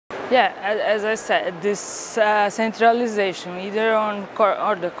Yeah, as I said, this centralization, either on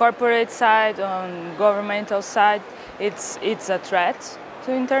the corporate side, on governmental side, it's a threat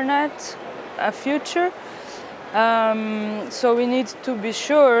to internet future. So we need to be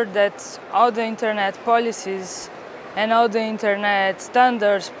sure that all the internet policies and all the internet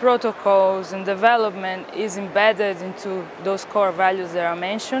standards, protocols and development is embedded into those core values that are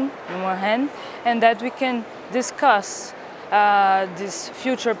mentioned on one hand, and that we can discuss this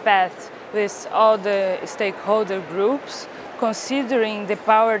future path with all the stakeholder groups, considering the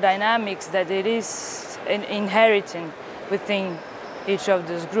power dynamics that it is inheriting within each of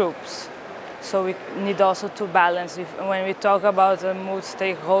these groups. So we need also to balance. When we talk about a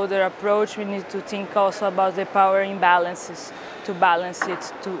multi-stakeholder approach, we need to think also about the power imbalances to balance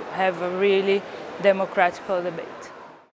it, to have a really democratic debate.